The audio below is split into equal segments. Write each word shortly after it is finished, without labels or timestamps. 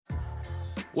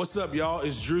What's up, y'all?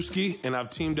 It's Drewski, and I've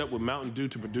teamed up with Mountain Dew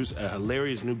to produce a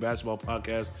hilarious new basketball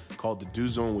podcast called The Dew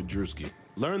Zone with Drewski.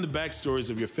 Learn the backstories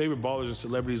of your favorite ballers and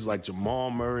celebrities like Jamal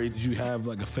Murray. Did you have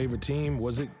like a favorite team?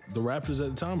 Was it the Raptors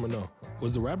at the time or no?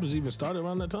 Was the Raptors even started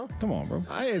around that time? Come on, bro.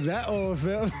 I ain't that old,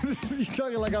 fam. You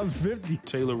talking like I'm 50.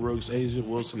 Taylor Rooks, Asia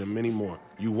Wilson, and many more.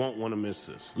 You won't want to miss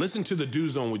this. Listen to The Dew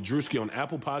Zone with Drewski on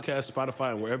Apple Podcasts,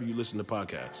 Spotify, and wherever you listen to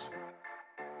podcasts.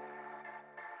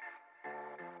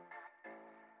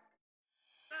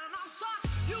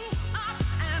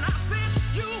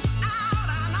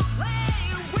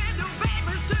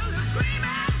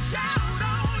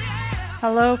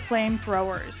 Hello,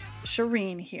 flamethrowers.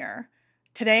 Shireen here.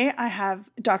 Today I have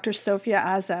Dr. Sophia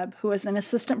Azeb, who is an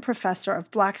assistant professor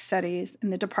of Black Studies in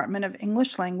the Department of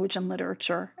English Language and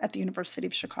Literature at the University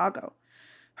of Chicago.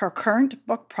 Her current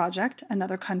book project,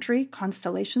 Another Country,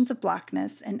 Constellations of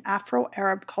Blackness in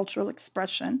Afro-Arab Cultural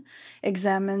Expression,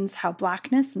 examines how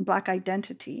Blackness and Black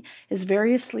identity is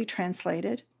variously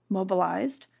translated,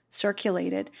 mobilized,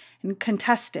 circulated, and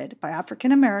contested by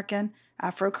African American,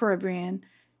 Afro-Caribbean,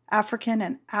 African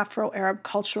and Afro-Arab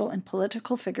cultural and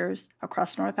political figures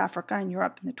across North Africa and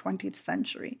Europe in the 20th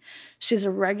century. She's a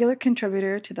regular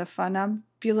contributor to the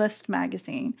Funambulist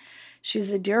magazine. She's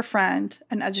a dear friend,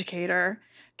 an educator,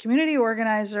 community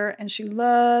organizer, and she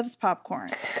loves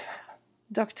popcorn.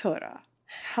 Doctora,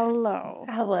 hello.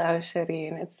 Hello,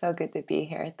 Shireen. It's so good to be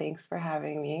here. Thanks for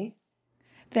having me.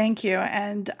 Thank you.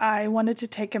 And I wanted to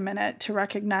take a minute to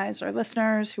recognize our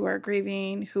listeners who are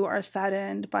grieving, who are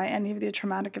saddened by any of the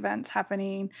traumatic events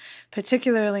happening,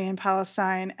 particularly in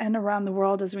Palestine and around the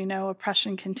world. As we know,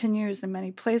 oppression continues in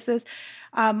many places.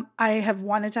 I have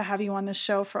wanted to have you on the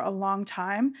show for a long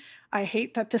time. I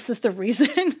hate that this is the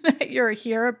reason that you're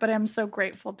here, but I'm so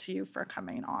grateful to you for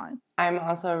coming on. I'm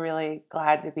also really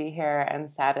glad to be here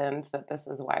and saddened that this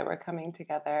is why we're coming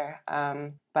together.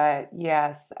 But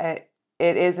yes,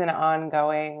 it is an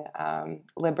ongoing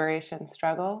liberation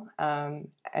struggle, and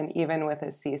even with a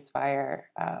ceasefire,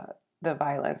 the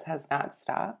violence has not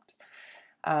stopped.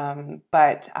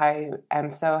 But I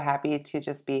am so happy to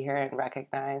just be here and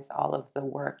recognize all of the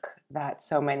work that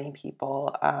so many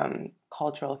people,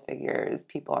 cultural figures,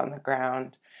 people on the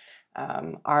ground,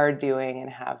 are doing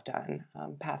and have done,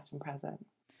 past and present.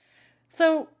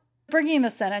 So, bringing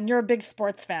this in, and you're a big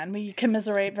sports fan. We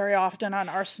commiserate very often on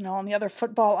Arsenal and the other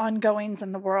football ongoings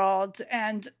in the world.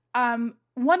 And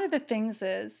one of the things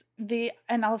is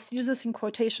and I'll use this in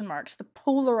quotation marks, the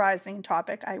polarizing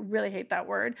topic, I really hate that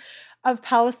word, of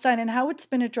Palestine and how it's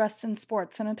been addressed in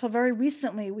sports. And until very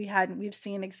recently, we've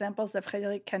seen examples of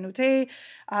Khalid Kanouté,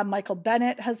 Michael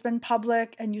Bennett has been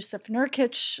public, and Yusuf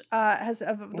Nurkic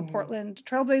of the Portland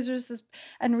Trailblazers,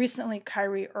 and recently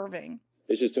Kyrie Irving.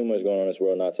 It's just too much going on in this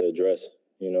world not to address.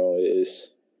 You know,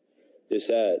 it's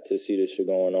sad to see this shit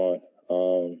going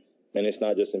on. And it's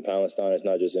not just in Palestine. It's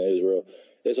not just in Israel.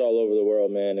 It's all over the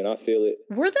world, man. And I feel it.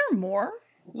 Were there more?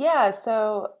 Yeah.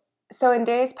 So in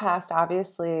days past,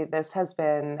 obviously, this has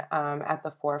been at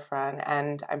the forefront.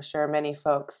 And I'm sure many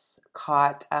folks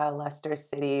caught Leicester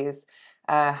City's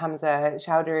Hamza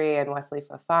Chowdhury and Wesley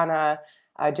Fofana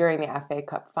during the FA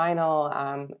Cup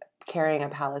final, carrying a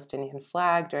Palestinian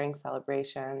flag during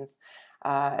celebrations,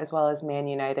 as well as Man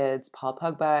United's Paul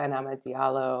Pogba and Amad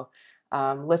Diallo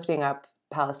lifting up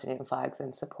Palestinian flags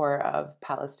in support of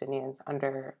Palestinians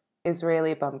under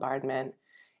Israeli bombardment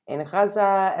in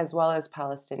Gaza, as well as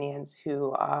Palestinians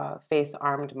who face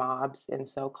armed mobs in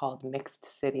so-called mixed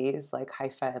cities like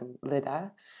Haifa and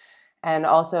Lida, and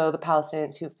also the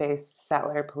Palestinians who face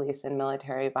settler police and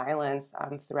military violence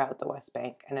throughout the West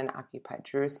Bank and in occupied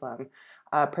Jerusalem,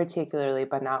 particularly,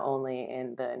 but not only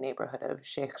in the neighborhood of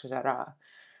Sheikh Jarrah.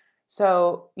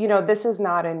 So, you know, this is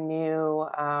not a new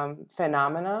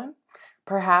phenomenon.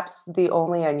 Perhaps the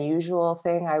only unusual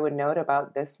thing I would note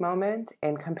about this moment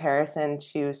in comparison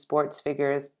to sports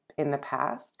figures in the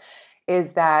past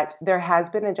is that there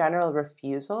has been a general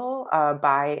refusal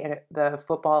by the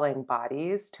footballing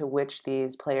bodies to which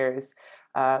these players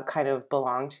kind of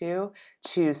belong to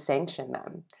sanction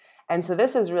them. And so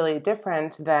this is really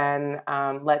different than,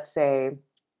 let's say,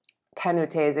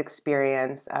 Kanouté's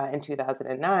experience in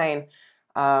 2009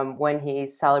 when he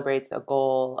celebrates a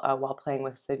goal while playing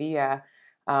with Sevilla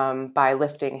by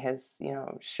lifting his,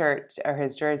 shirt or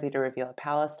his jersey to reveal a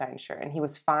Palestine shirt. And he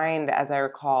was fined, as I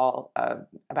recall,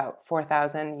 about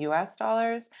 $4,000 US.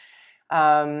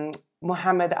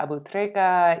 Mohamed Abu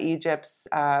Trika,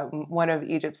 one of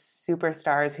Egypt's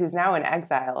superstars, who's now in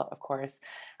exile, of course,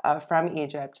 from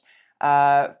Egypt,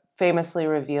 famously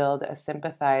revealed a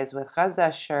Sympathize with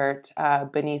Gaza shirt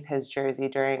beneath his jersey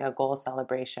during a goal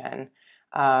celebration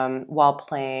while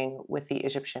playing with the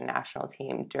Egyptian national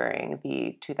team during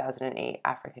the 2008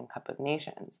 African Cup of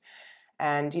Nations.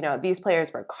 And, these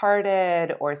players were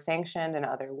carded or sanctioned in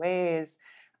other ways.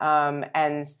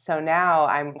 And so now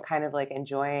I'm kind of like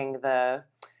enjoying the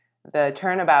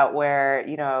turnabout where,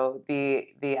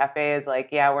 the FA is like,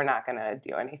 yeah, we're not going to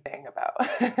do anything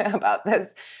about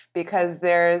this, because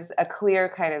there's a clear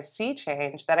kind of sea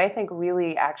change that I think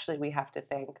really actually we have to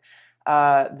thank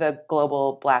the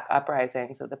global Black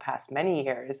uprisings of the past many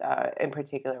years, in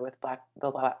particular with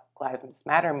the Black Lives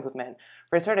Matter movement,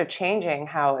 for sort of changing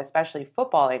how especially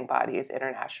footballing bodies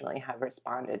internationally have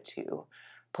responded to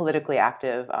politically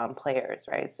active players,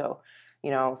 right? So,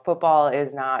 football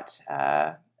is not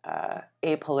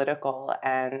apolitical,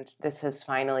 and this has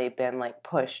finally been like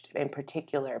pushed in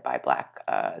particular by Black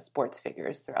sports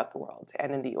figures throughout the world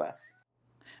and in the US.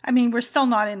 I mean, we're still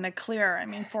not in the clear. I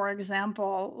mean, for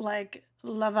example, like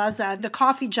Lavazza, the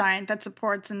coffee giant that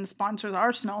supports and sponsors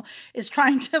Arsenal, is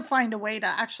trying to find a way to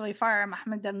actually fire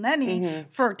Mohamed El-Neni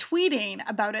for tweeting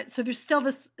about it. So there's still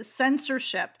this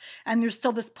censorship and there's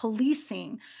still this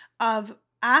policing of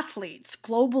athletes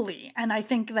globally. And I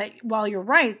think that while you're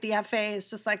right, the FA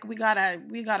is just like, we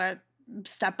gotta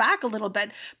step back a little bit,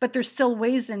 but there's still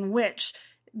ways in which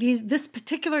this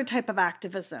particular type of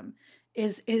activism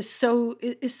is so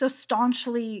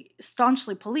staunchly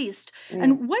policed.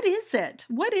 And what is it,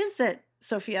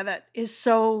 Sophia, that is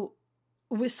so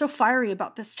fiery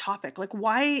about this topic? Like,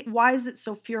 why is it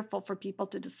so fearful for people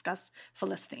to discuss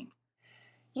Palestine?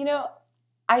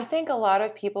 I think a lot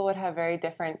of people would have very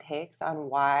different takes on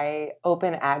why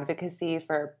open advocacy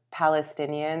for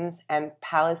Palestinians and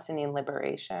Palestinian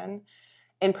liberation,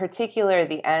 in particular,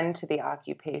 the end to the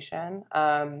occupation,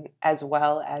 as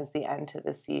well as the end to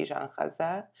the siege on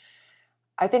Gaza.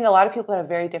 I think a lot of people have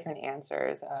very different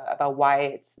answers about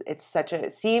why it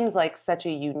seems like such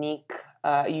a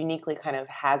uniquely kind of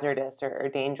hazardous or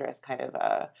dangerous kind of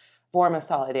a form of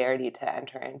solidarity to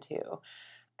enter into.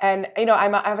 And,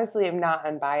 I'm obviously not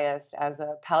unbiased as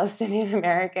a Palestinian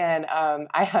American.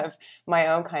 I have my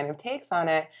own kind of takes on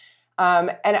it.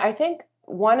 And I think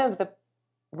one of the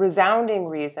resounding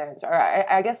reasons, or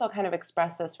I guess I'll kind of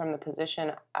express this from the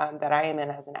position that I am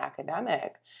in as an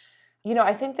academic.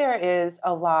 I think there is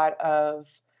a lot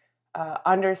of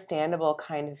understandable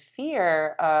kind of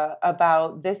fear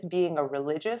about this being a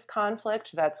religious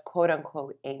conflict that's quote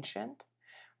unquote ancient,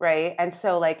 right? And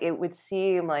so like it would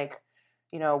seem like,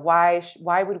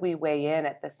 why would we weigh in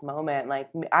at this moment? Like,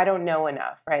 I don't know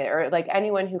enough, right? Or like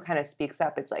anyone who kind of speaks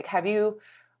up, it's like,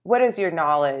 what is your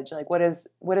knowledge? Like, what is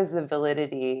the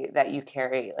validity that you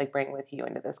carry, like bring with you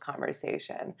into this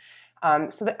conversation?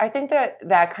 So I think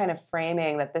that kind of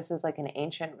framing that this is like an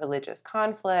ancient religious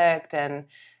conflict and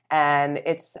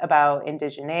it's about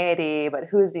indigeneity, but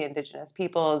who's the indigenous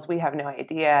peoples? We have no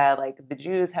idea. Like the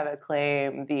Jews have a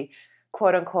claim, the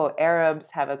quote unquote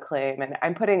Arabs have a claim. And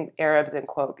I'm putting Arabs in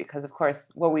quote because of course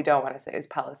what we don't want to say is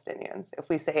Palestinians. If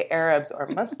we say Arabs or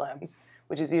Muslims,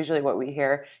 which is usually what we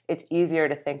hear, it's easier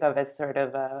to think of as sort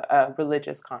of a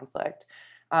religious conflict.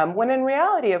 When in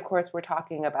reality, of course, we're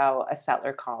talking about a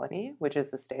settler colony, which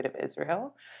is the state of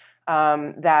Israel,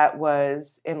 that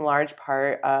was in large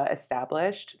part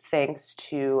established thanks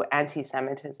to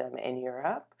anti-Semitism in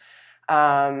Europe.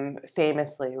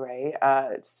 Famously, right,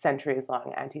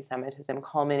 centuries-long anti-Semitism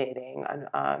culminating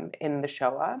in the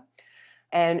Shoah,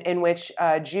 and in which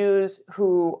Jews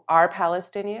who are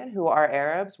Palestinian, who are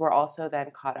Arabs, were also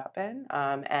then caught up in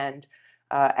and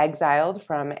exiled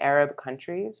from Arab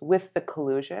countries with the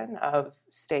collusion of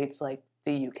states like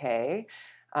the UK,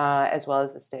 as well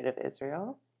as the state of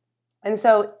Israel. And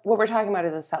so what we're talking about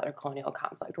is a settler colonial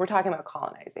conflict. We're talking about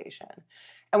colonization.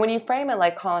 And when you frame it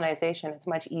like colonization, it's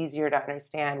much easier to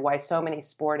understand why so many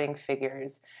sporting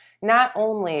figures, not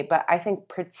only, but I think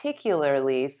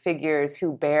particularly figures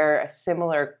who bear a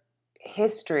similar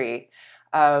history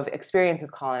of experience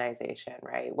with colonization,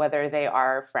 right? Whether they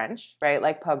are French, right,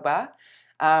 like Pogba,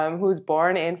 who's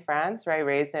born in France, right,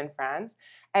 raised in France,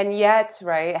 and yet,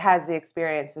 right, has the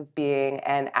experience of being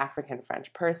an African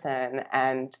French person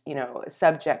and,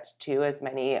 subject to, as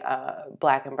many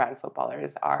Black and brown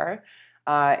footballers are,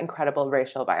 incredible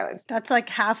racial violence. That's like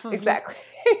half of... Exactly.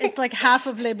 It's like half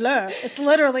of Les Bleus. It's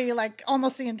literally like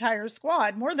almost the entire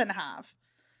squad, more than half.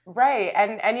 Right.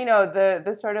 And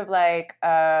the sort of like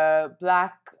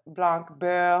Black Blanc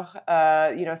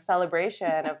Beurre,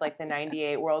 celebration of like the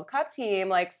 98 World Cup team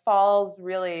like falls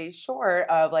really short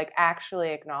of like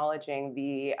actually acknowledging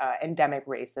the endemic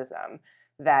racism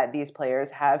that these players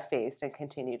have faced and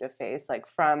continue to face, like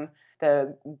from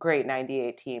the great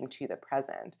 98 team to the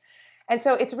present. And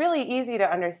so it's really easy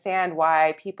to understand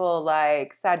why people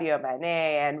like Sadio Mane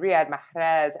and Riyad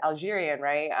Mahrez, Algerian,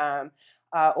 right?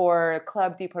 Or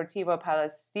Club Deportivo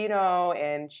Palestino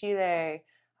in Chile,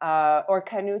 or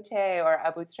Canute or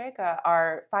Abu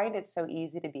Treka find it so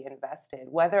easy to be invested,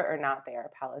 whether or not they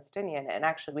are Palestinian. And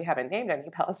actually, we haven't named any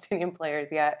Palestinian players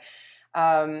yet.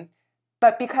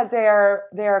 But because they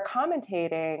are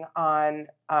commentating on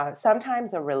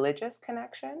sometimes a religious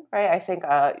connection, right? I think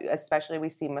especially we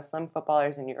see Muslim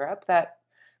footballers in Europe that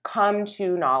come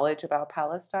to knowledge about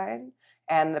Palestine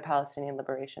and the Palestinian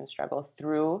liberation struggle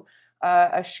through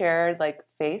a shared like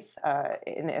faith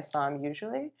in Islam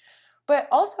usually, but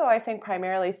also I think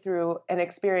primarily through an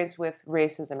experience with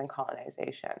racism and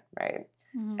colonization, right?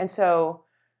 Mm-hmm. And so,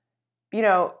 you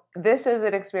know, this is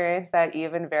an experience that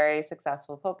even very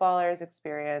successful footballers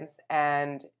experience,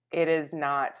 and it is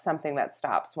not something that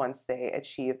stops once they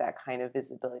achieve that kind of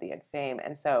visibility and fame.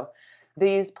 And so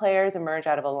these players emerge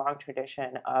out of a long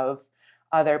tradition of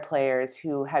other players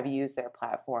who have used their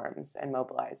platforms and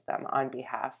mobilized them on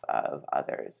behalf of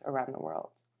others around the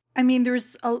world. I mean,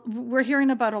 we're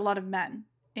hearing about a lot of men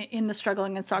in the struggle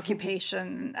against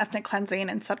occupation, ethnic cleansing,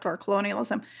 and settler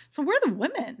colonialism. So where are the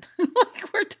women?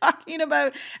 Like we're talking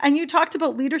about, and you talked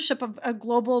about leadership of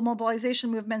global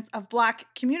mobilization movements of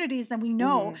Black communities, and we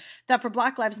know that for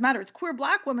Black Lives Matter, it's queer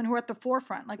Black women who are at the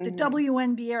forefront, like the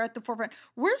WNBA are at the forefront.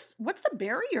 What's the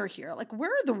barrier here? Like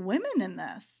where are the women in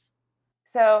this?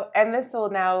 So, and this will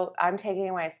now, I'm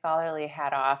taking my scholarly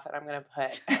hat off and I'm going to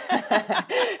put,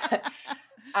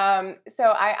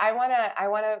 so I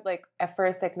want to like at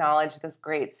first acknowledge this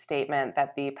great statement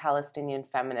that the Palestinian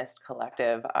Feminist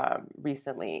Collective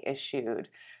recently issued.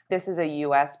 This is a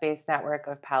U.S.-based network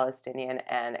of Palestinian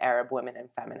and Arab women and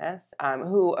feminists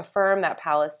who affirm that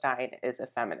Palestine is a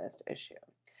feminist issue.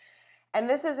 And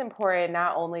this is important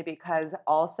not only because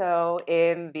also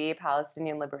in the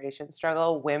Palestinian liberation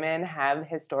struggle, women have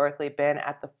historically been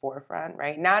at the forefront,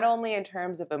 right? Not only in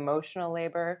terms of emotional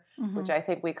labor, which I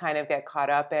think we kind of get caught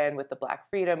up in with the Black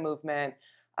freedom movement,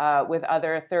 with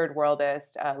other third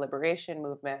worldist liberation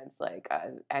movements like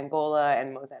Angola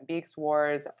and Mozambique's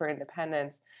wars for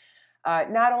independence.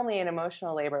 Not only in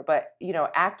emotional labor, but, you know,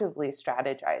 actively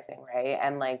strategizing, right?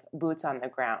 And like boots on the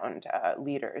ground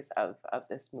leaders of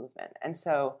this movement. And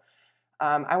so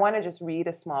I want to just read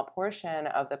a small portion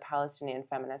of the Palestinian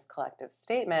Feminist Collective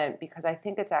statement because I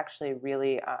think it's actually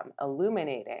really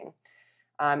illuminating.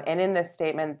 And in this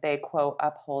statement, they, quote,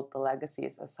 uphold the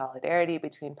legacies of solidarity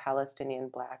between Palestinian,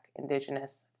 Black,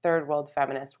 Indigenous, third world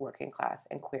feminist, working class,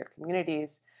 and queer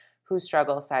communities who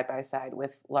struggle side by side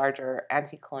with larger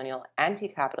anti-colonial,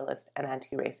 anti-capitalist, and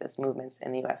anti-racist movements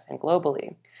in the U.S. and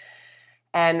globally.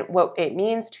 And what it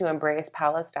means to embrace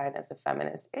Palestine as a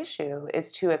feminist issue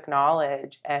is to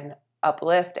acknowledge and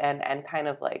uplift and kind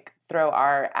of like throw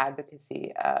our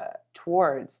advocacy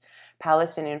towards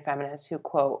Palestinian feminists who,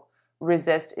 quote,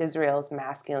 resist Israel's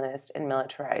masculinist and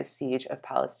militarized siege of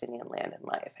Palestinian land and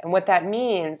life. And what that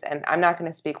means, and I'm not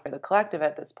going to speak for the collective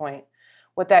at this point,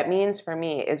 what that means for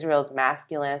me, Israel's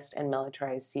masculinist and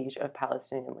militarized siege of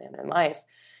Palestinian land and life,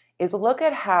 is look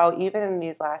at how even in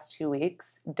these last 2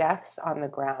 weeks, deaths on the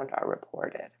ground are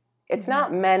reported. It's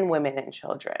not men, women, and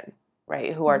children,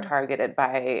 right, who are targeted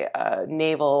by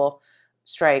naval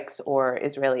strikes or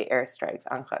Israeli airstrikes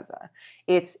on Gaza.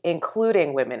 It's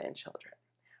including women and children.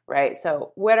 Right?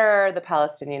 So what are the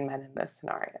Palestinian men in this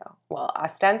scenario? Well,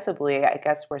 ostensibly, I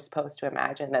guess we're supposed to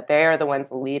imagine that they are the ones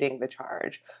leading the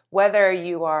charge. Whether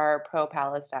you are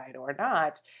pro-Palestine or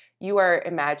not, you are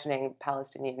imagining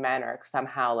Palestinian men are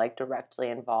somehow like directly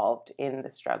involved in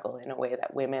the struggle in a way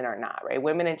that women are not, right?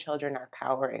 Women and children are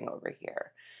cowering over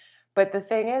here. But the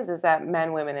thing is that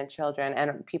men, women, and children,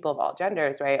 and people of all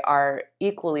genders, right, are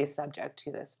equally subject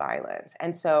to this violence.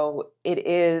 And so it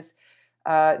is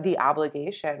the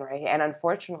obligation, right, and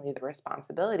unfortunately the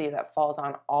responsibility that falls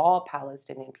on all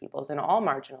Palestinian peoples and all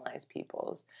marginalized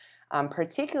peoples,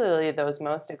 particularly those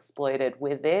most exploited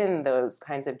within those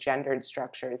kinds of gendered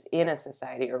structures in a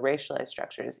society or racialized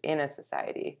structures in a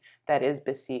society that is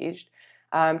besieged,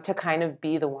 to kind of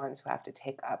be the ones who have to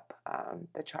take up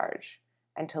the charge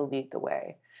and to lead the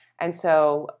way. And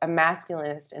so a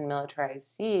masculinist and militarized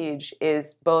siege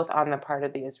is both on the part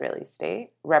of the Israeli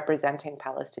state, representing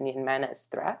Palestinian men as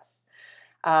threats.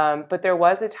 But there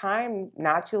was a time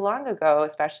not too long ago,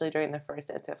 especially during the first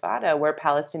Intifada, where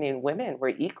Palestinian women were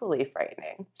equally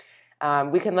frightening.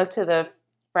 We can look to the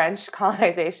French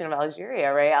colonization of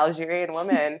Algeria, right? Algerian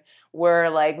women were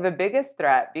like the biggest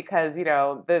threat because, you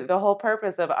know, the whole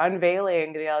purpose of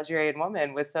unveiling the Algerian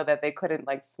woman was so that they couldn't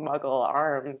like smuggle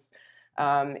arms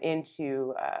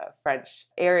into French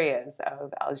areas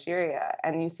of Algeria.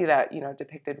 And you see that,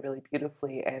 depicted really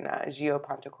beautifully in Gio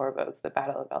Pontecorvo's The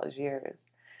Battle of Algiers.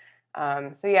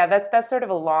 So yeah, that's sort of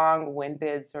a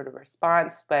long-winded sort of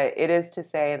response, but it is to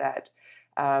say that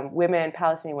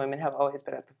Palestinian women have always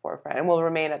been at the forefront and will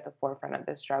remain at the forefront of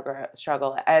this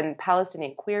struggle. And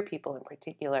Palestinian queer people in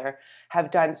particular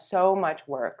have done so much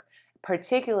work,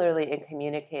 particularly in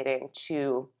communicating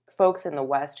to folks in the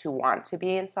West who want to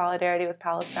be in solidarity with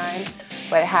Palestine,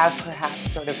 but have perhaps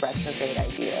sort of retrograde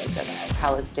ideas about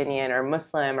Palestinian or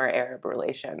Muslim or Arab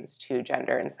relations to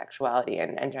gender and sexuality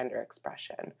and gender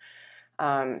expression.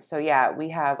 So yeah, we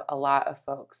have a lot of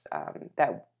folks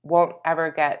that won't ever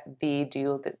get the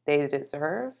due that they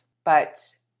deserve, but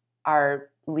are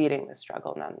leading the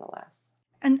struggle nonetheless.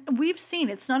 And we've seen,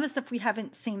 it's not as if we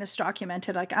haven't seen this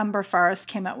documented. Like Amber Faris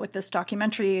came out with this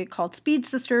documentary called Speed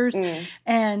Sisters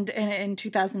and in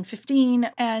 2015,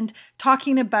 and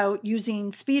talking about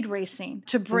using speed racing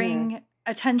to bring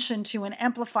attention to and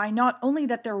amplify not only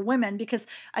that they're women, because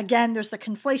again, there's the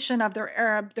conflation of they're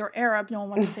Arab, no one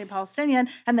wants to say Palestinian,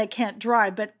 and they can't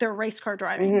drive, but they're race car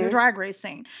driving, they're drag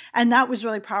racing. And that was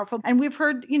really powerful. And we've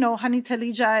heard, Hani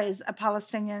Talija is a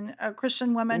Palestinian, a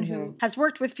Christian woman who has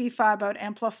worked with FIFA about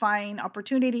amplifying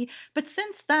opportunity. But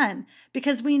since then,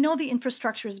 because we know the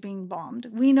infrastructure is being bombed,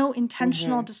 we know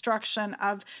intentional destruction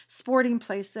of sporting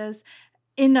places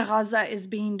in Gaza is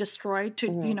being destroyed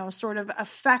to, sort of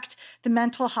affect the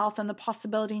mental health and the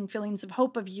possibility and feelings of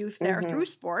hope of youth there through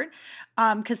sport,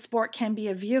 because sport can be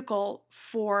a vehicle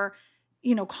for,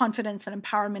 confidence and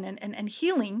empowerment and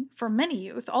healing for many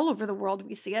youth all over the world.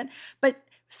 We see it. But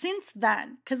since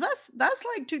then, because that's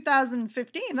like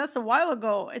 2015, that's a while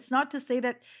ago. It's not to say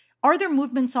that, are there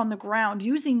movements on the ground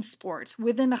using sport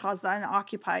within Gaza and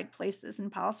occupied places in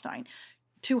Palestine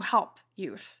to help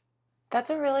youth? That's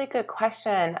a really good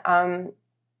question.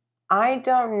 I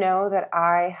don't know that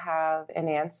I have an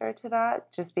answer to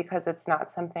that, just because it's not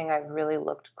something I've really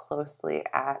looked closely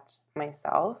at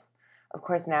myself. Of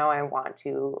course, now I want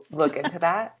to look into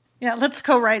that. Yeah, let's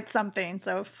co-write something.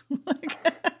 So,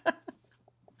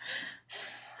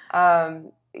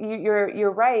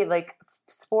 you're right. Like,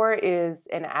 sport is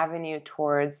an avenue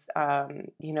towards,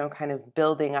 kind of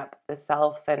building up the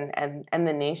self and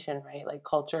the nation, right? Like,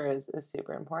 culture is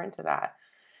super important to that.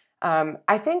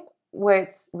 I think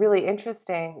what's really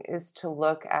interesting is to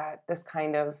look at this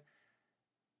kind of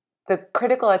the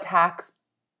critical attacks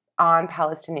on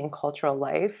Palestinian cultural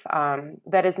life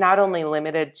that is not only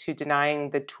limited to denying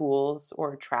the tools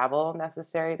or travel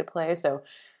necessary to play. So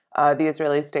the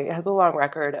Israeli state has a long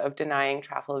record of denying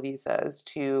travel visas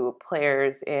to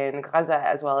players in Gaza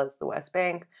as well as the West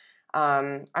Bank.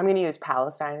 I'm going to use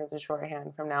Palestine as a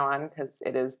shorthand from now on because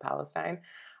it is Palestine.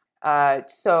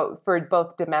 So for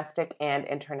both domestic and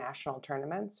international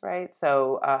tournaments, right?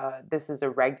 So this is a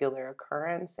regular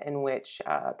occurrence in which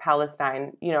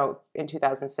Palestine, in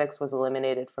 2006 was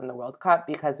eliminated from the World Cup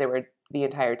because the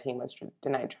entire team was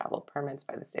denied travel permits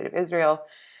by the state of Israel.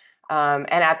 And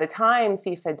at the time,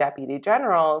 FIFA Deputy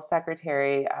General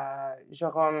Secretary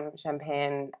Jérôme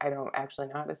Champagne, I don't actually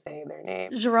know how to say their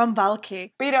name. Jérôme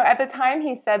Valquet. But, at the time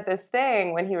he said this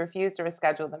thing when he refused to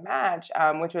reschedule the match,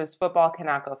 which was football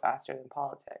cannot go faster than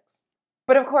politics.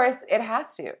 But of course, it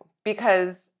has to,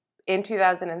 because in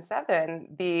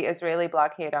 2007, the Israeli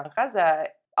blockade on Gaza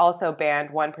also banned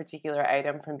one particular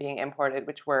item from being imported,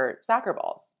 which were soccer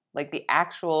balls, like the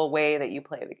actual way that you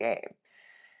play the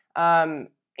game.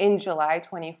 In July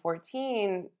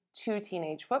 2014, 2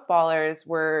 teenage footballers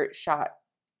were shot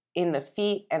in the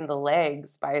feet and the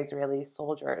legs by Israeli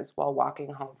soldiers while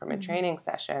walking home from a training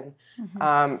session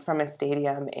from a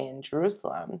stadium in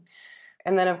Jerusalem.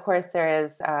 And then, of course, there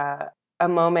is a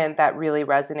moment that really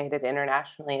resonated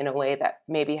internationally in a way that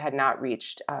maybe had not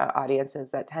reached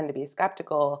audiences that tend to be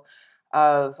skeptical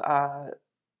of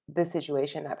the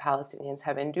situation that Palestinians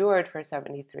have endured for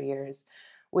 73 years,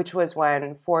 which was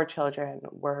when 4 children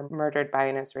were murdered by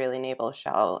an Israeli naval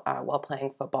shell while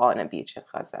playing football on a beach in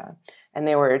Gaza. And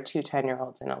they were 2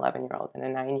 10-year-olds, an 11-year-old, and a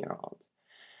 9-year-old.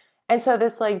 And so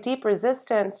this deep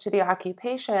resistance to the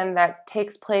occupation that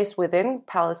takes place within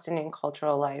Palestinian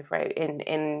cultural life, right,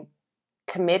 in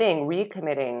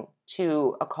recommitting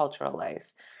to a cultural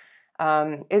life,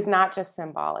 is not just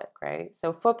symbolic, right?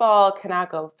 So football cannot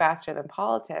go faster than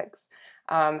politics.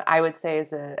 I would say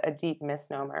is a deep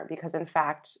misnomer, because in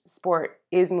fact, sport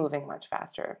is moving much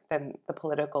faster than the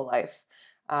political life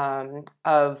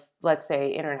of, let's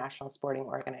say, international sporting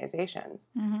organizations,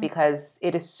 because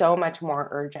it is so much more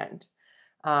urgent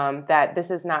that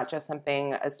this is not just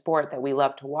a sport that we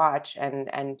love to watch and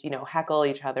heckle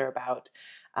each other about,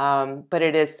 but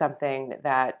it is something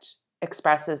that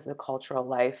expresses the cultural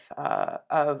life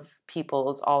of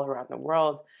peoples all around the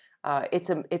world.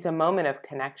 It's a moment of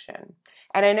connection.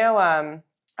 And I know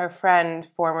our friend,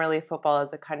 formerly Football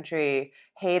as a Country,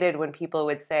 hated when people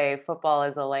would say football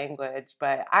is a language,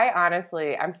 but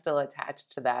I'm still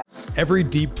attached to that. Every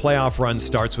deep playoff run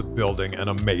starts with building an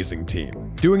amazing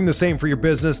team. Doing the same for your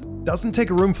business doesn't take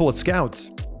a room full of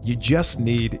scouts. You just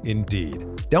need Indeed.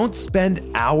 Don't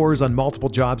spend hours on multiple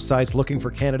job sites looking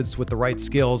for candidates with the right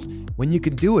skills when you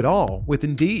can do it all with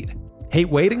Indeed. Hate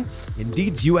waiting?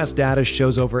 Indeed's US data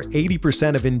shows over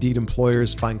 80% of Indeed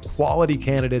employers find quality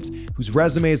candidates whose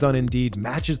resumes on Indeed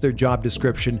matches their job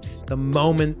description the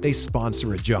moment they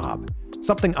sponsor a job.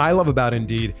 Something I love about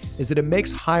Indeed is that it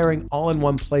makes hiring all in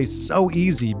one place so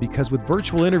easy because with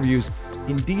virtual interviews,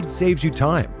 Indeed saves you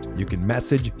time. You can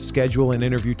message, schedule, and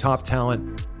interview top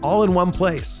talent all in one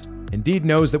place. Indeed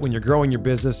knows that when you're growing your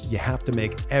business, you have to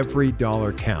make every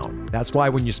dollar count. That's why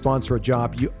when you sponsor a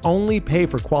job, you only pay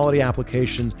for quality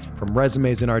applications from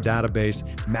resumes in our database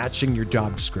matching your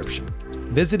job description.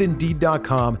 Visit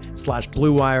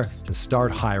Indeed.com/Blue Wire to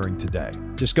start hiring today.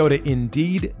 Just go to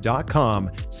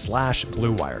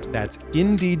Indeed.com/Blue Wire. That's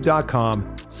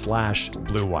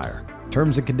Indeed.com/Blue Wire.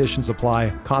 Terms and conditions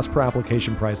apply. Cost per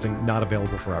application pricing not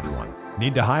available for everyone.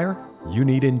 Need to hire? You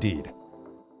need Indeed.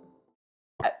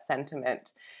 That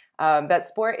sentiment that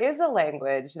sport is a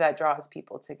language that draws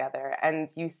people together. And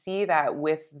you see that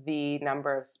with the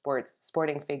number of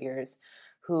sporting figures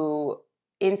who,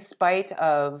 in spite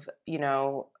of,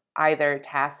 either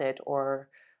tacit or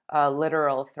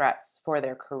literal threats for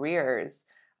their careers,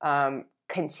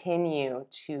 continue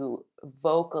to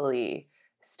vocally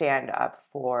stand up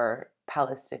for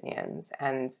Palestinians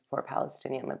and for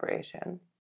Palestinian liberation.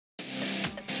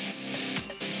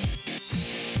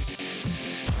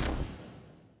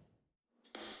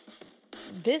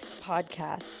 This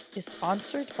podcast is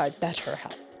sponsored by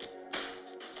BetterHelp.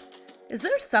 Is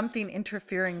there something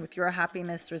interfering with your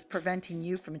happiness or is preventing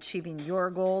you from achieving your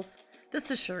goals?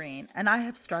 This is Shireen, and I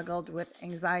have struggled with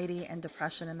anxiety and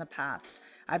depression in the past.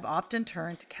 I've often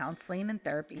turned to counseling and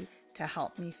therapy to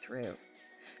help me through.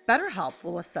 BetterHelp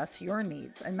will assess your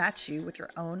needs and match you with your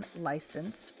own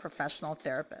licensed professional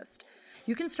therapist.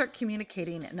 You can start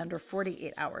communicating in under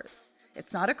 48 hours.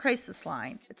 It's not a crisis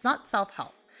line. It's not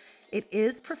self-help. It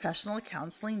is professional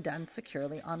counseling done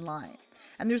securely online.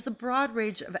 And there's a broad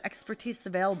range of expertise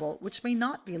available, which may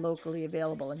not be locally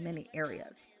available in many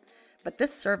areas. But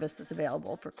this service is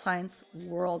available for clients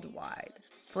worldwide.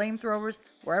 Flamethrowers,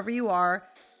 wherever you are,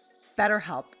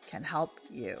 BetterHelp can help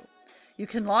you. You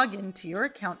can log into your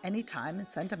account anytime and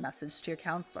send a message to your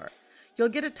counselor. You'll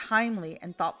get a timely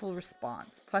and thoughtful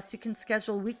response. Plus, you can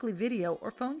schedule weekly video or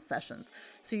phone sessions,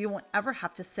 so you won't ever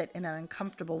have to sit in an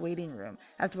uncomfortable waiting room,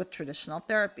 as with traditional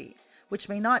therapy, which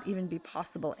may not even be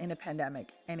possible in a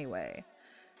pandemic anyway.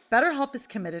 BetterHelp is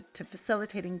committed to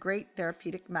facilitating great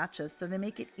therapeutic matches, so they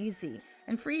make it easy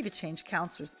and free to change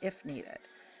counselors if needed.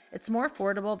 It's more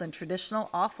affordable than traditional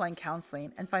offline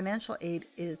counseling, and financial aid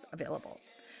is available.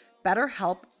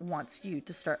 BetterHelp wants you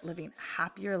to start living a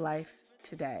happier life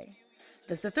today.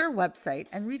 Visit their website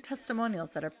and read testimonials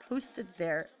that are posted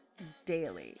there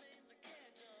daily.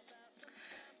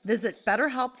 Visit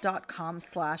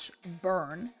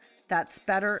betterhelp.com/burn, that's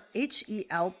better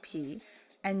HELP,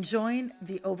 and join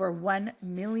the over 1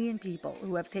 million people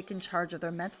who have taken charge of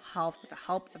their mental health with the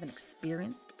help of an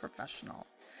experienced professional.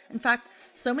 In fact,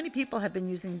 so many people have been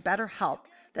using BetterHelp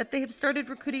that they have started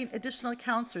recruiting additional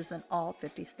counselors in all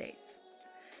 50 states.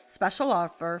 Special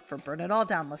offer for Burn It All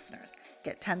Down listeners.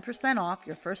 Get 10% off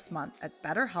your first month at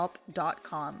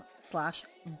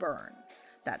betterhelp.com/burn.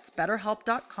 That's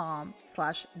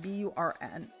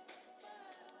betterhelp.com/BURN.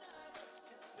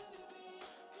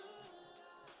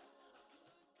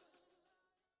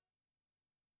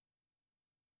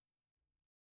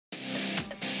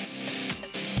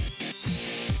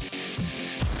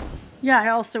 Yeah, I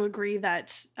also agree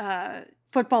that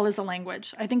football is a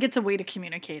language. I think it's a way to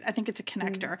communicate. I think it's a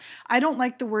connector. I don't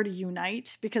like the word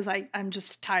unite because I'm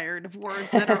just tired of words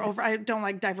that are over. I don't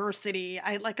like diversity.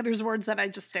 There's words that I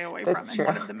just stay away from. And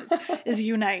one of them is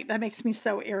unite. That makes me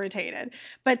so irritated.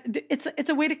 But it's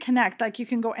a way to connect. Like you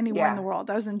can go anywhere in the world.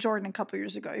 I was in Jordan a couple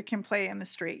years ago. You can play in the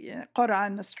street, Qora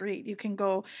in the street. You can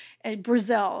go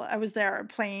Brazil. I was there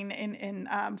playing in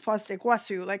Foz do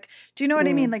Iguaçu. Like, do you know what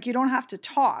I mean? Like you don't have to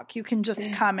talk. You can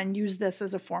just come and use this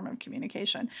as a form of communication.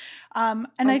 And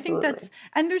I think there's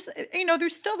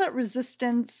still that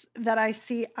resistance that I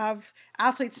see of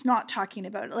athletes not talking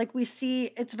about it. Like we see,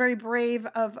 it's very brave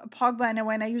of Pogba. And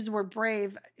when I use the word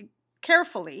brave,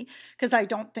 carefully, because I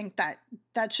don't think that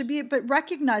should be it, but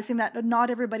recognizing that not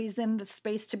everybody's in the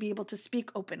space to be able to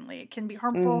speak openly. It can be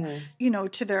harmful,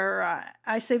 to their,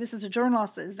 I say this as a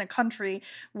journalist, as a country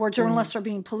where journalists are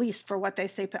being policed for what they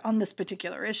say on this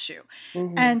particular issue.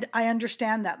 And I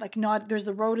understand that, like, there's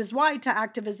the road is wide to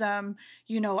activism,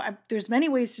 there's many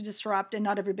ways to disrupt, and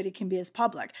not everybody can be as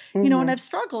public, and I've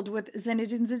struggled with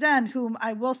Zinedine Zidane, whom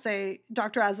I will say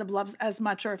Dr. Azeb loves as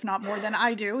much, or if not more than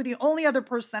I do, the only other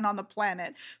person on the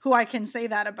planet who I can say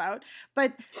that about,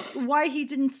 but why he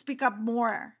didn't speak up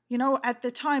more, at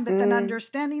the time, but then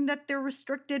understanding that they're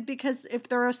restricted because if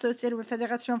they're associated with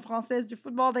Fédération Française du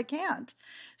Football, they can't.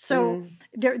 So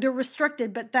they're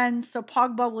restricted, but then, so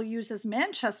Pogba will use his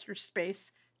Manchester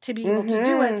space to be able to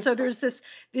do it. So there's this,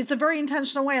 it's a very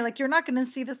intentional way. Like, you're not going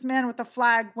to see this man with a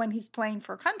flag when he's playing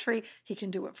for a country. He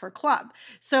can do it for a club.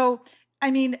 So,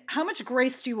 I mean, how much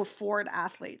grace do you afford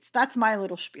athletes? That's my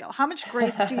little spiel. How much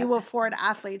grace do you afford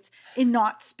athletes in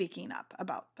not speaking up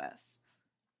about this?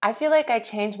 I feel like I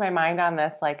change my mind on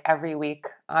this like every week,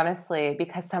 honestly,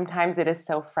 because sometimes it is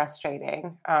so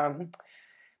frustrating.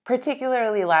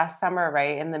 Particularly last summer,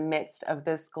 right, in the midst of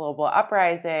this global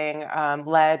uprising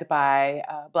led by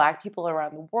Black people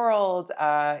around the world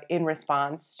in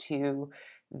response to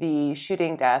the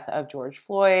shooting death of George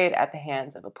Floyd at the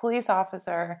hands of a police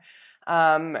officer,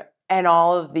 and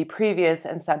all of the previous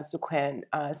and subsequent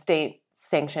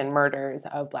state-sanctioned murders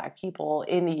of Black people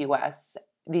in the U.S.,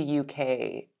 the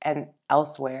UK, and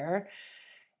elsewhere.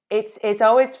 It's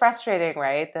always frustrating,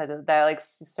 right? That like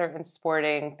certain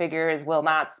sporting figures will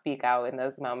not speak out in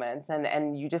those moments,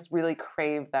 and you just really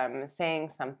crave them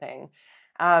saying something.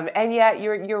 And yet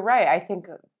you're right. I think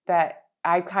that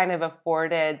I kind of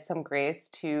afforded some grace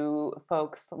to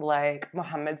folks like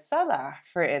Mohamed Salah,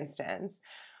 for instance,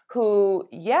 who,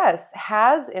 yes,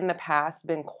 has in the past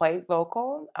been quite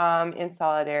vocal in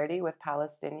solidarity with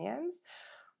Palestinians,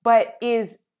 but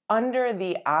is under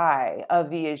the eye of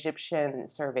the Egyptian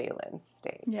surveillance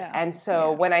state. Yeah. And so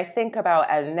when I think about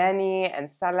El-Neni and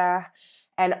Salah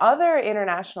and other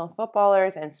international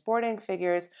footballers and sporting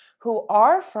figures who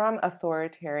are from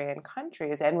authoritarian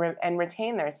countries and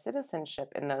retain their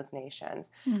citizenship in those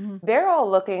nations, they're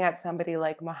all looking at somebody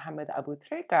like Mohamed Abu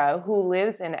Trika, who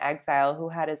lives in exile, who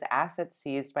had his assets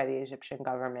seized by the Egyptian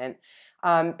government.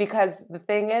 Because the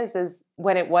thing is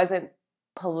when it wasn't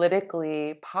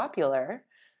politically popular,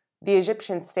 the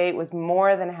Egyptian state was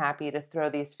more than happy to throw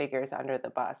these figures under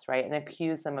the bus, right, and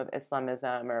accuse them of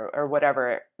Islamism or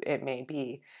whatever it may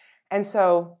be. And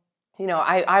so,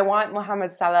 I want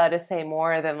Mohamed Salah to say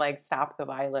more than like stop the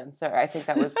violence, or I think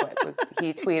that was what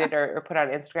he tweeted or put on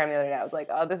Instagram the other day. I was like,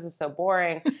 oh, this is so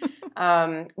boring.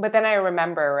 But then I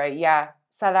remember, right,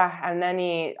 Salah and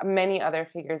then many other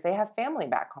figures, they have family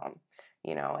back home.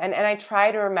 And I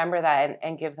try to remember that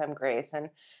and give them grace.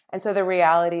 And so the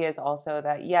reality is also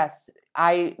that, yes,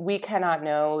 we cannot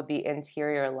know the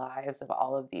interior lives of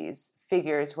all of these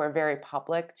figures who are very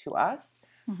public to us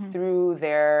through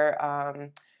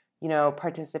their,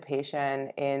 participation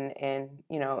in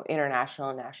international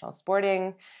and national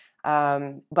sporting.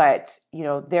 But,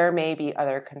 there may be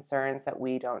other concerns that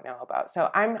we don't know about. So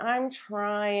I'm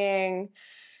trying,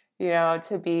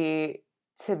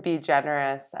 to be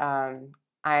generous.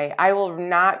 I will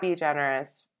not be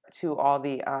generous to all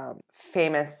the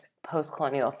famous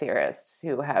post-colonial theorists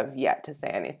who have yet to say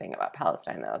anything about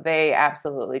Palestine, though. They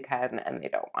absolutely can, and they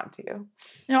don't want to.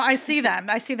 I see them.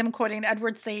 I see them quoting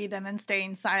Edward Said and then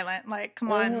staying silent. Like,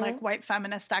 come on, like white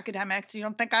feminist academics. You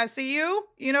don't think I see you?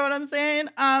 You know what I'm saying?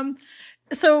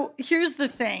 So here's the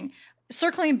thing.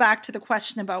 Circling back to the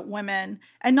question about women,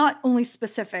 and not only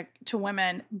specific to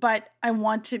women, but I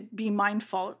want to be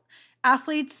mindful.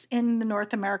 Athletes in the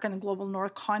North America and the global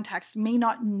North context may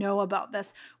not know about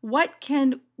this. What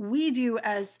can we do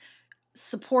as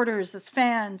supporters, as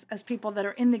fans, as people that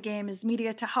are in the game, as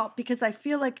media to help? Because I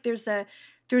feel like there's a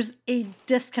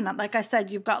disconnect. Like I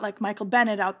said, you've got like Michael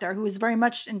Bennett out there who is very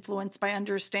much influenced by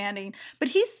understanding, but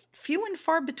he's few and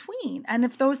far between. And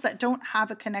if those that don't have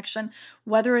a connection,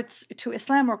 whether it's to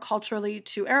Islam or culturally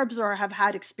to Arabs or have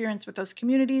had experience with those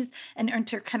communities and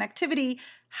interconnectivity,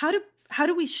 how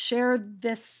do we share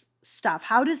this stuff?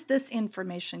 How does this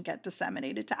information get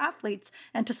disseminated to athletes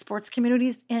and to sports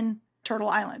communities in Turtle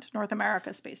Island, North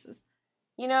America spaces?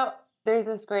 There's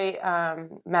this great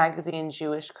magazine,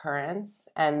 Jewish Currents,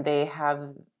 and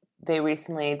they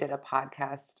recently did a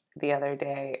podcast the other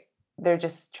day. They're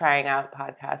just trying out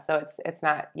podcasts, so it's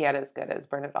not yet as good as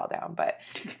Burn It All Down, but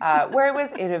where it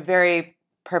was in a very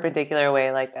perpendicular way,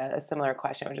 like a similar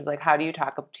question, which is like, how do you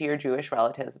talk to your Jewish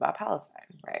relatives about Palestine,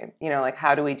 right? Like,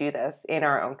 how do we do this in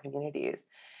our own communities?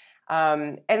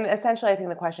 And essentially, I think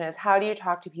the question is, how do you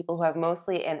talk to people who have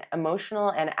mostly an emotional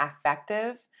and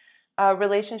affective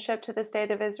relationship to the state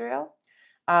of Israel,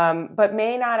 but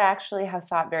may not actually have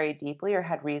thought very deeply or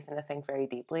had reason to think very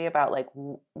deeply about like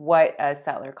what a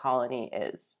settler colony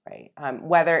is, right?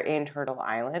 Whether in Turtle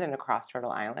Island and across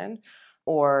Turtle Island,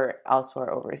 or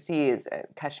elsewhere overseas,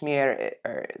 Kashmir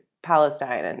or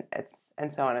Palestine,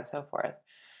 and so on and so forth.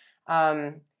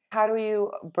 How do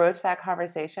you broach that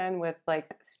conversation with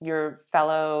like your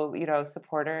fellow,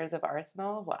 supporters of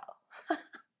Arsenal? Well,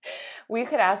 we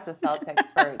could ask the Celtics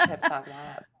for tips on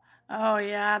that. Oh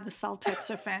yeah, the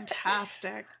Celtics are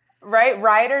fantastic. Right,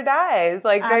 ride or dies.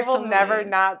 Like Absolutely. They will never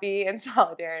not be in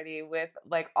solidarity with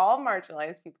like all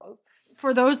marginalized peoples.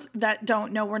 For those that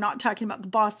don't know, we're not talking about the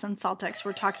Boston Celtics.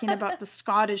 We're talking about the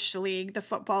Scottish League, the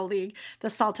Football League. The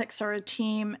Celtics are a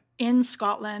team in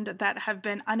Scotland that have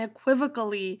been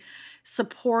unequivocally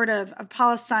supportive of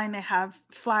Palestine. They have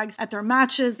flags at their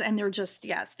matches, and they're just,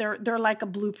 they're like a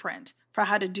blueprint for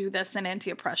how to do this in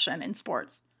anti-oppression in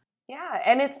sports. Yeah,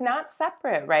 and it's not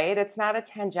separate, right? It's not a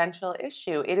tangential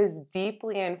issue. It is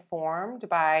deeply informed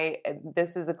by,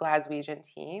 this is a Glaswegian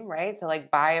team, right? So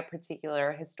like by a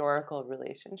particular historical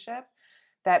relationship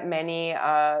that many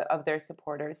of their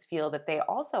supporters feel that they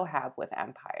also have with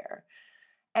empire.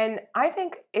 And I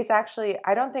think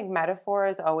I don't think metaphor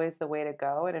is always the way to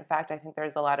go. And in fact, I think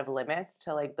there's a lot of limits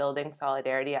to like building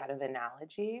solidarity out of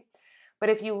analogy. But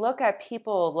if you look at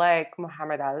people like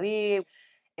Muhammad Ali,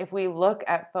 if we look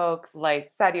at folks like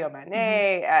Sadio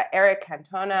Mane, Eric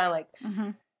Cantona, like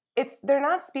they're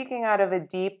not speaking out of a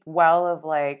deep well of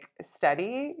like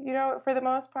study, for the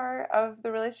most part of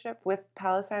the relationship with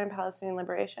Palestine and Palestinian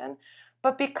liberation,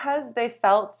 but because they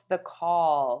felt the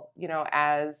call,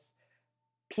 as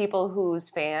people whose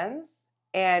fans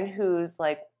and whose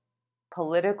like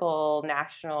political,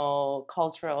 national,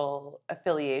 cultural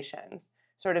affiliations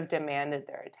sort of demanded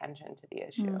their attention to the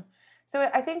issue. So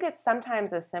I think it's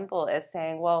sometimes as simple as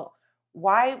saying, well,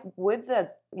 why would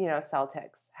the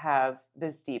Celtics have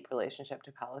this deep relationship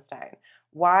to Palestine?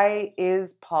 Why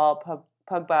is Paul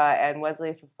Pogba and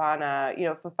Wesley Fofana,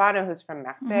 Fofana who's from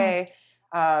Marseille,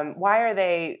 why are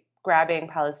they grabbing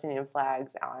Palestinian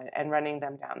flags and running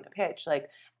them down the pitch? Like,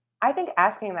 I think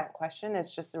asking that question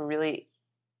is just a really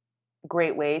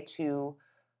great way to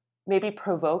maybe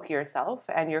provoke yourself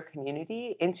and your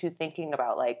community into thinking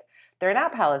about like, they're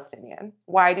not Palestinian.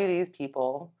 Why do these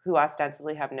people who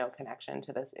ostensibly have no connection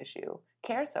to this issue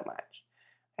care so much?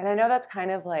 And I know that's kind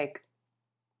of like,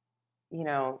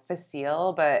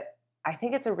 facile, but I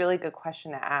think it's a really good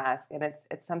question to ask. And it's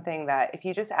something that if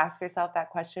you just ask yourself that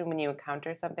question when you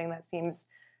encounter something that seems,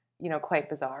 quite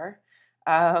bizarre,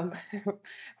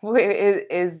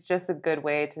 is just a good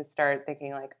way to start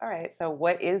thinking like, all right, so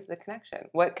what is the connection?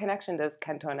 What connection does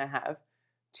Cantona have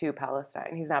to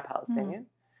Palestine? He's not Palestinian.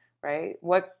 Right?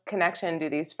 What connection do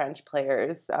these French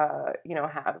players,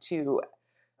 have to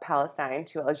Palestine,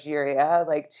 to Algeria,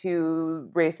 like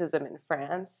to racism in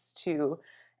France, to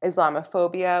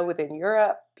Islamophobia within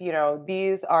Europe?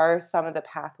 These are some of the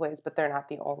pathways, but they're not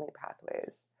the only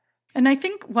pathways. And I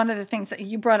think one of the things that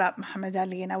you brought up, Muhammad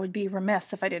Ali, and I would be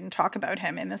remiss if I didn't talk about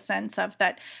him in the sense of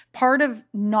that part of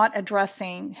not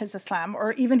addressing his Islam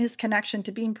or even his connection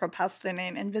to being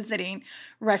pro-Palestinian and visiting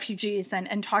refugees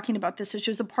and talking about this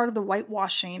issue is a part of the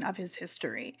whitewashing of his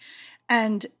history.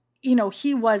 And,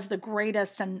 he was the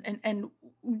greatest and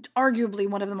arguably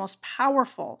one of the most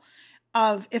powerful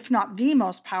of, if not the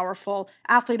most powerful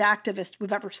athlete activist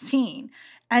we've ever seen.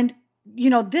 And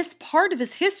this part of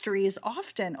his history is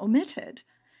often omitted.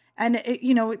 And,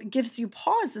 it gives you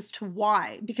pause as to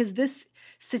why, because this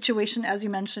situation, as you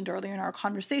mentioned earlier in our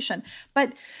conversation,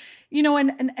 but,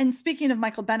 and speaking of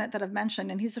Michael Bennett that I've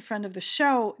mentioned, and he's a friend of the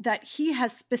show, that he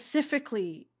has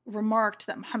specifically remarked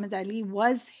that Muhammad Ali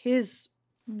was his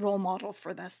role model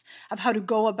for this, of how to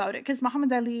go about it. Because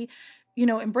Muhammad Ali,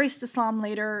 embraced Islam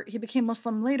later. He became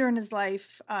Muslim later in his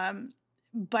life,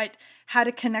 but had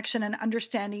a connection and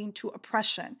understanding to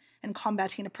oppression and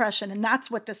combating oppression. And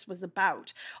that's what this was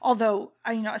about. Although,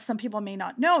 some people may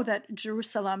not know that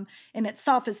Jerusalem in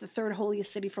itself is the third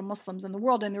holiest city for Muslims in the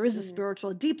world. And there is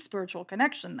a deep spiritual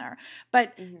connection there.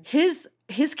 But his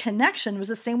connection was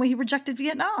the same way he rejected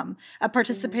Vietnam,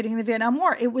 participating in the Vietnam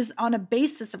War. It was on a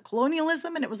basis of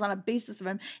colonialism, and it was on a basis of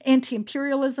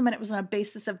anti-imperialism, and it was on a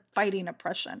basis of fighting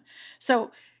oppression.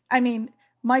 So,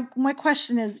 my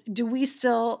question is, do we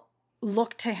still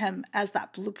look to him as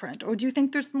that blueprint, or do you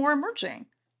think there's more emerging?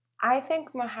 I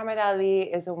think Muhammad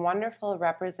Ali is a wonderful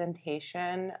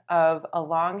representation of a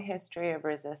long history of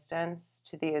resistance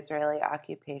to the Israeli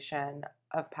occupation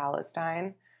of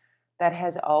Palestine that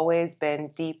has always been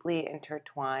deeply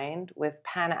intertwined with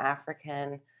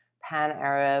Pan-African,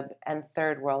 Pan-Arab, and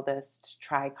Third Worldist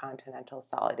tricontinental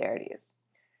solidarities.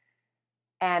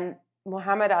 And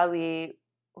Muhammad Ali,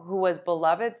 who was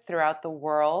beloved throughout the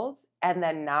world and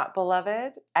then not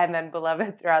beloved and then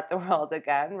beloved throughout the world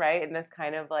again, right? In this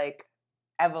kind of like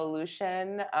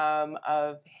evolution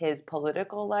of his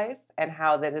political life and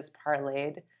how that is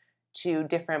parlayed to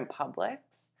different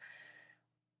publics,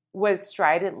 was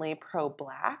stridently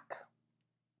pro-Black,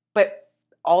 but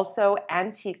also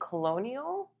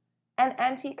anti-colonial and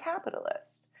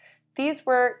anti-capitalist. These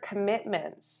were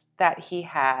commitments that he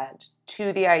had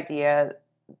to the idea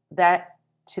that,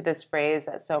 to this phrase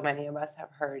that so many of us have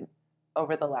heard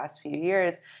over the last few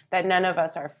years, that none of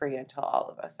us are free until all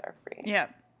of us are free. Yeah.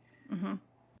 Mm-hmm.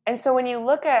 And so when you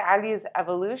look at Ali's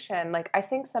evolution, like, I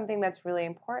think something that's really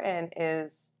important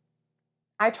is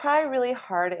I try really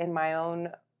hard in my own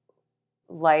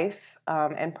life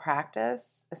and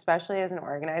practice, especially as an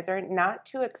organizer, not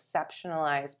to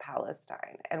exceptionalize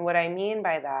Palestine. And what I mean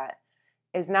by that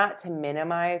is not to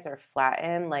minimize or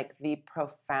flatten like the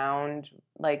profound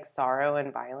like sorrow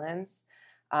and violence,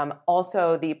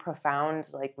 also the profound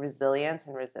like resilience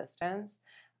and resistance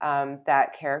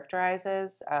that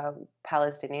characterizes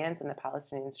Palestinians and the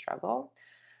Palestinian struggle,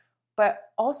 but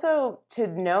also to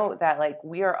note that like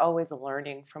we are always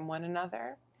learning from one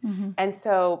another. Mm-hmm. And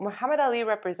so Muhammad Ali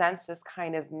represents this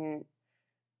kind of,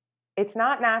 it's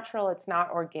not natural, it's not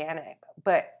organic,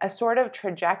 but a sort of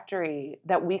trajectory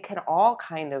that we can all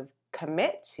kind of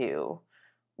commit to,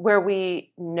 where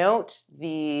we note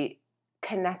the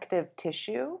connective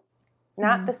tissue,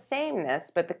 not the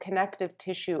sameness, but the connective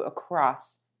tissue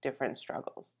across different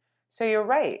struggles. So you're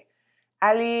right.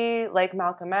 Ali, like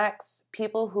Malcolm X,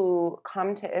 people who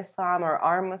come to Islam or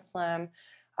are Muslim,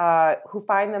 who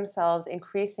find themselves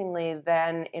increasingly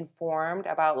then informed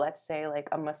about, let's say, like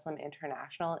a Muslim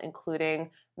international,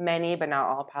 including many but not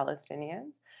all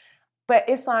Palestinians. But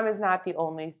Islam is not the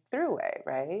only throughway,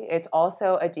 right? It's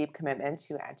also a deep commitment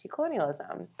to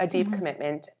anti-colonialism, a deep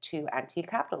commitment to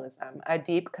anti-capitalism, a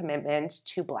deep commitment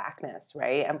to Blackness,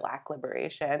 right, and Black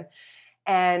liberation.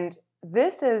 And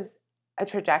this is a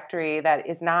trajectory that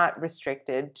is not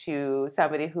restricted to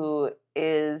somebody who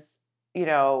is, you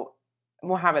know,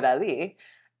 Muhammad Ali.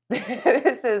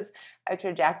 This is a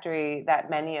trajectory that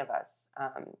many of us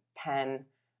can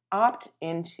opt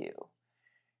into.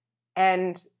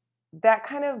 And that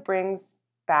kind of brings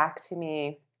back to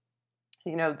me,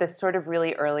 you know, this sort of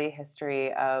really early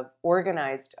history of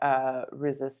organized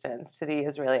resistance to the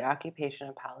Israeli occupation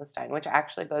of Palestine, which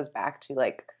actually goes back to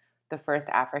like the first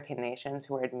African nations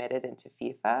who were admitted into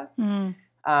FIFA,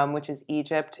 which is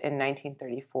Egypt in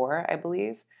 1934, I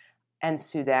believe, and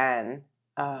Sudan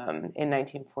in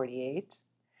 1948.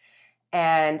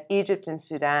 And Egypt and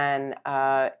Sudan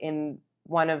in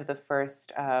one of the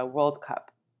first World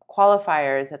Cup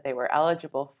qualifiers that they were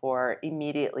eligible for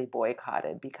immediately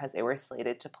boycotted because they were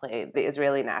slated to play the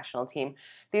Israeli national team.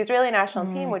 The Israeli national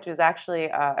team, which was actually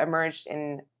emerged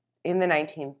in the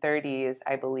 1930s,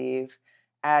 I believe,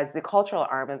 as the cultural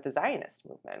arm of the Zionist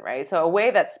movement, right? So a way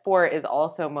that sport is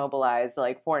also mobilized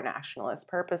like for nationalist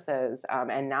purposes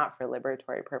and not for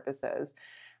liberatory purposes.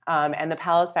 And the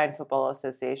Palestine Football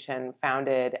Association,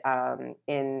 founded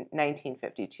in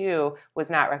 1952, was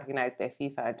not recognized by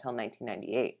FIFA until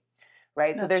 1998.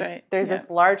 Right. So there's this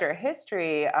larger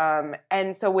history.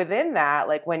 And so within that,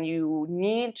 like when you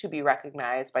need to be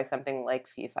recognized by something like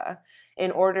FIFA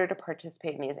in order to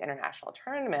participate in these international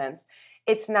tournaments,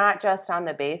 it's not just on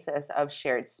the basis of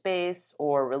shared space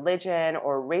or religion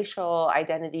or racial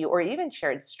identity or even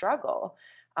shared struggle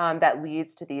that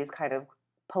leads to these kind of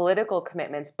political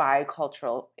commitments by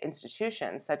cultural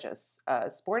institutions, such as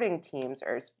sporting teams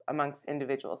or amongst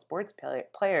individual sports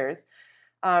players.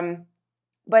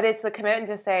 But it's the commitment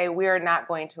to say we are not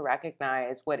going to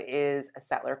recognize what is a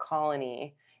settler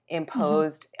colony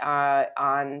imposed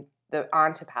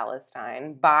onto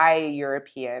Palestine by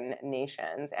European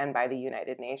nations and by the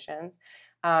United Nations.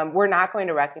 We're not going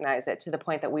to recognize it to the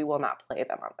point that we will not play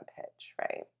them on the pitch,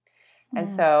 right? And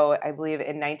so I believe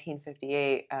in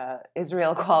 1958,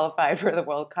 Israel qualified for the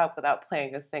World Cup without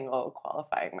playing a single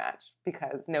qualifying match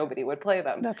because nobody would play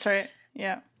them. That's right.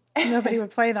 Yeah. Nobody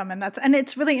would play them. And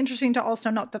it's really interesting to also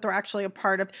note that they're actually a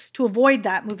part of, to avoid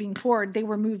that moving forward, they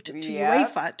were moved to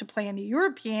UEFA to play in the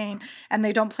European, and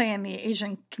they don't play in the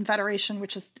Asian Confederation,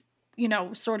 which is, you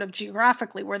know, sort of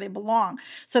geographically where they belong.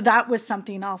 So that was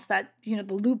something else that, you know,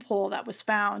 the loophole that was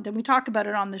found. And we talk about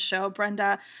it on the show.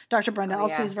 Dr. Brenda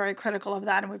Elsey is very critical of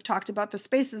that. And we've talked about the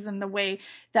spaces and the way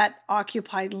that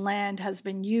occupied land has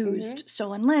been used,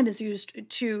 stolen land is used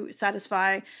to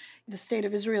satisfy the State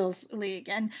of Israel's league,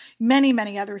 and many,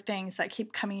 many other things that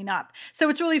keep coming up. So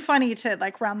it's really funny to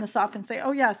like round this off and say,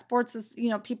 oh yeah, sports is,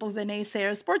 people, the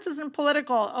naysayers, sports isn't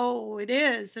political. Oh, it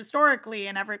is historically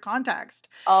in every context.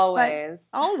 Always.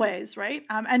 But always, right?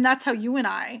 And that's how you and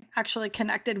I actually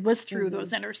connected, was through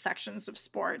those intersections of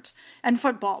sport and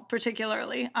football,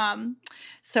 particularly.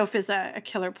 Soph is a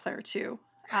killer player too.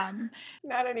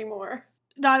 Not anymore.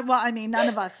 None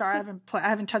of us are. I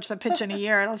haven't touched the pitch in a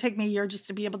year. It'll take me a year just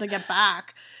to be able to get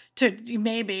back to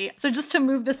maybe. So just to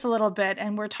move this a little bit,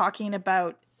 and we're talking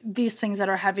about these things that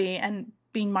are heavy and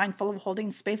being mindful of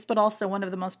holding space, but also one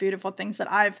of the most beautiful things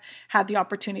that I've had the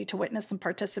opportunity to witness and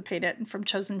participate in from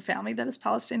chosen family that is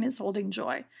Palestinian is holding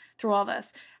joy through all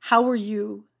this. How are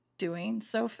you doing,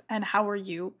 Soph? And how are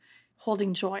you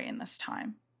holding joy in this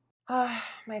time? Oh,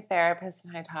 my therapist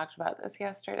and I talked about this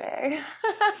yesterday.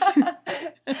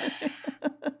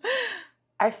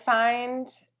 I find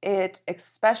it,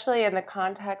 especially in the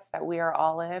context that we are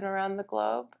all in around the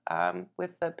globe,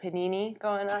 with the panini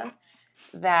going on,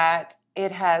 that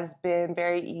it has been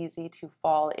very easy to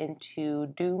fall into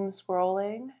doom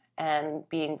scrolling and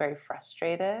being very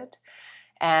frustrated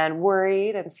and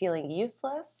worried and feeling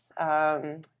useless,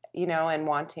 and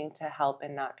wanting to help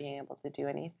and not being able to do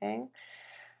anything.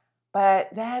 But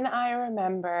then I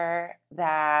remember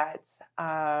that,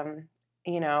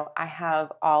 I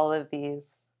have all of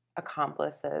these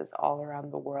accomplices all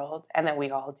around the world, and that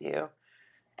we all do.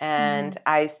 And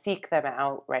I seek them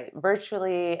out, right,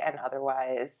 virtually and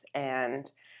otherwise. And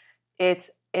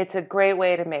it's a great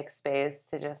way to make space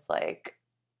to just like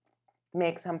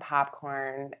make some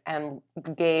popcorn and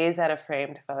gaze at a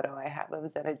framed photo I have of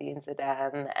Zinedine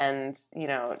Zidane, and,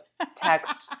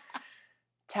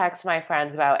 text my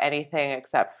friends about anything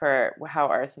except for how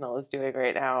Arsenal is doing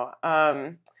right now.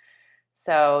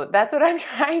 So that's what I'm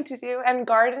trying to do. And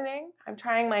gardening, I'm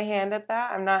trying my hand at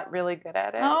that. I'm not really good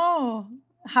at it. Oh,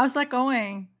 how's that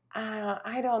going?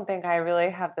 I don't think I really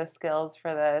have the skills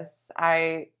for this.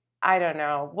 I don't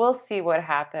know. We'll see what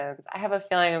happens. I have a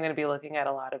feeling I'm going to be looking at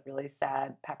a lot of really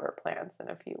sad pepper plants in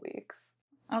a few weeks.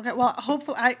 Okay, well,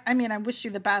 hopefully, I wish you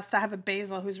the best. I have a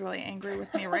basil who's really angry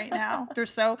with me right now.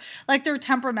 They're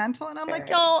temperamental, and I'm like,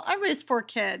 y'all, I raised 4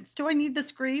 kids. Do I need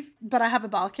this grief? But I have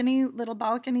a little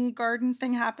balcony garden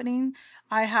thing happening.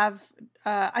 I have,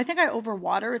 I think I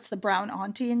overwater. It's the brown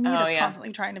auntie in me that's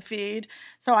constantly trying to feed.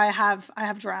 So I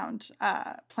have drowned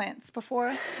plants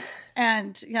before.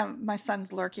 And my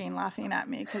son's lurking, laughing at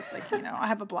me because, I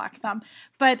have a black thumb.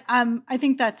 But I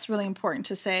think that's really important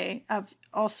to say, of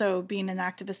also being in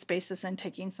activist spaces and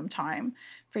taking some time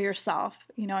for yourself,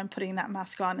 and putting that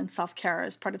mask on, and self-care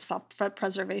as part of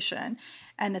self-preservation.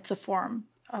 And it's a form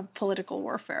of political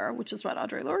warfare, which is what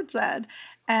Audre Lorde said.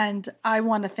 And I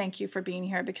want to thank you for being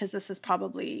here, because this is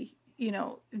probably,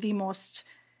 the most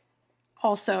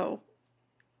also,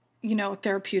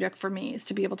 therapeutic for me, is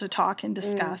to be able to talk and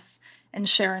discuss and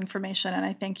share information. And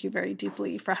I thank you very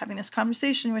deeply for having this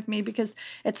conversation with me, because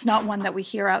it's not one that we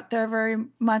hear out there very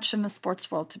much in the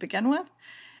sports world to begin with.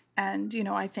 And,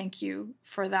 I thank you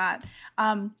for that.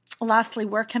 Lastly,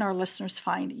 where can our listeners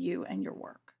find you and your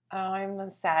work? Oh, I'm a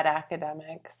sad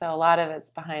academic, so a lot of it's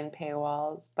behind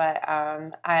paywalls, but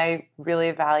I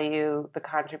really value the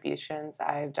contributions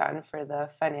I've done for the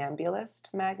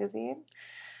Funambulist magazine.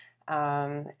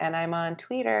 And I'm on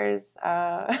tweeters.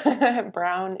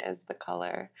 Brown is the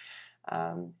color.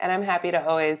 And I'm happy to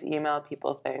always email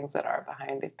people things that are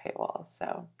behind a paywall.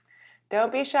 So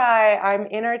don't be shy. I'm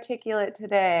inarticulate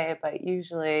today, but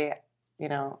usually,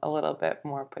 a little bit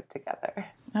more put together.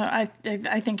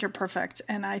 I think you're perfect,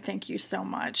 and I thank you so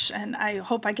much. And I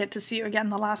hope I get to see you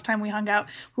again. The last time we hung out,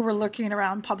 we were looking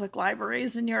around public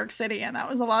libraries in New York City, and that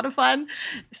was a lot of fun.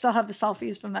 Still have the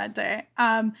selfies from that day.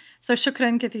 So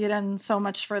shukran kathiran so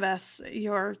much for this.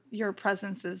 Your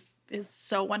presence is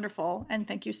so wonderful, and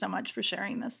thank you so much for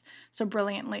sharing this so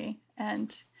brilliantly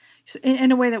and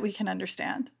in a way that we can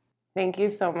understand. Thank you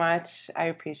so much. I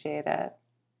appreciate it.